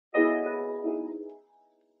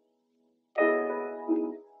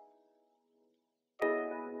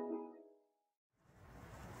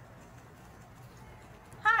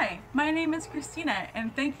My name is Christina,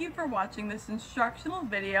 and thank you for watching this instructional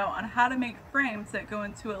video on how to make frames that go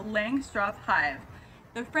into a Langstroth hive.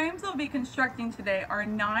 The frames we'll be constructing today are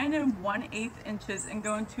 9 1/8 inches and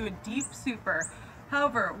go into a deep super.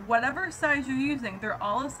 However, whatever size you're using, they're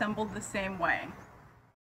all assembled the same way.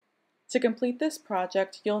 To complete this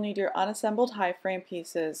project, you'll need your unassembled hive frame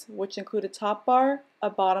pieces, which include a top bar, a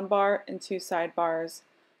bottom bar, and 2 side bars.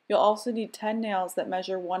 You'll also need 10 nails that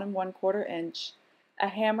measure 1 1/4 inch, a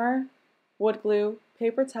hammer, wood glue,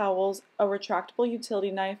 paper towels, a retractable utility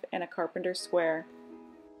knife, and a carpenter's square.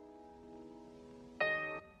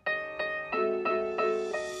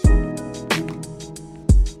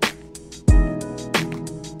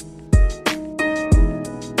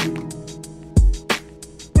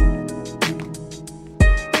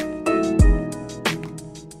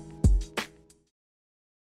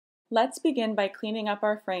 Let's begin by cleaning up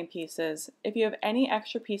our frame pieces. If you have any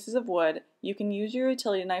extra pieces of wood, you can use your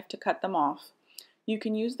utility knife to cut them off. You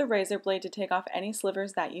can use the razor blade to take off any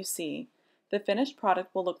slivers that you see. The finished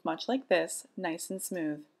product will look much like this, nice and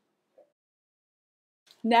smooth.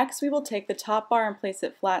 Next, we will take the top bar and place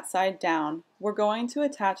it flat side down. We're going to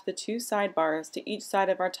attach the 2 side bars to each side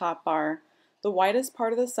of our top bar. The widest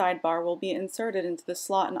part of the side bar will be inserted into the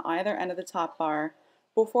slot on either end of the top bar.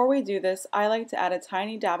 Before we do this, I like to add a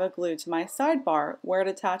tiny dab of glue to my side bar where it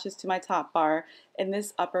attaches to my top bar in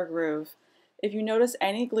this upper groove. If you notice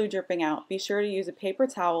any glue dripping out, be sure to use a paper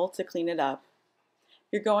towel to clean it up.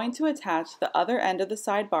 You're going to attach the other end of the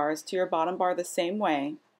side bars to your bottom bar the same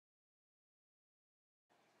way.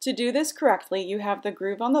 To do this correctly, you have the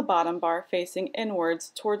groove on the bottom bar facing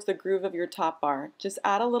inwards towards the groove of your top bar. Just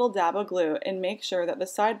add a little dab of glue and make sure that the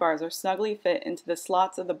side bars are snugly fit into the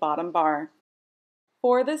slots of the bottom bar.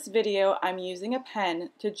 For this video, I'm using a pen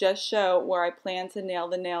to just show where I plan to nail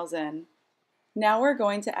the nails in. Now we're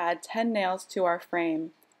going to add 10 nails to our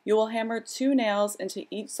frame. You will hammer 2 nails into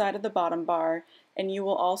each side of the bottom bar, and you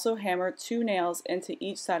will also hammer 2 nails into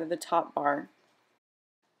each side of the top bar.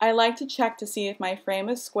 I like to check to see if my frame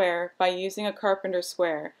is square by using a carpenter's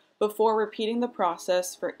square before repeating the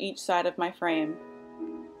process for each side of my frame.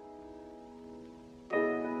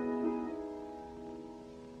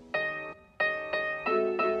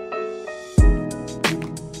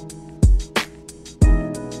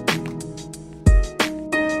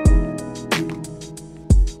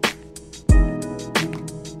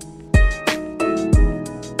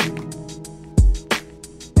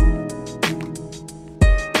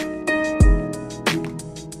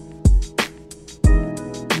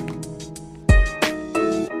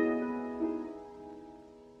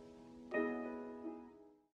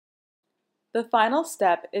 The final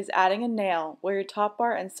step is adding a nail where your top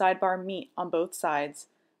bar and side bar meet on both sides.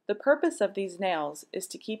 The purpose of these nails is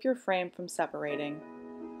to keep your frame from separating.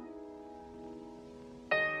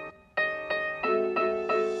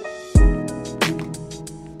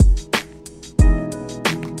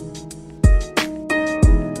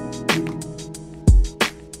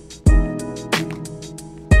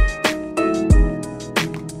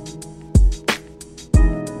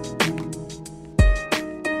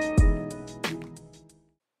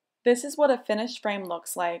 This is what a finished frame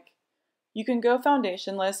looks like. You can go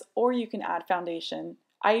foundationless or you can add foundation.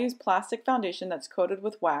 I use plastic foundation that's coated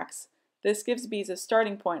with wax. This gives bees a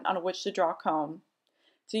starting point on which to draw comb.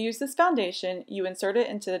 To use this foundation, you insert it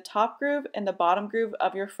into the top groove and the bottom groove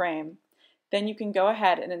of your frame. Then you can go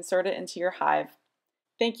ahead and insert it into your hive.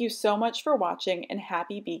 Thank you so much for watching and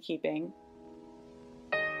happy beekeeping!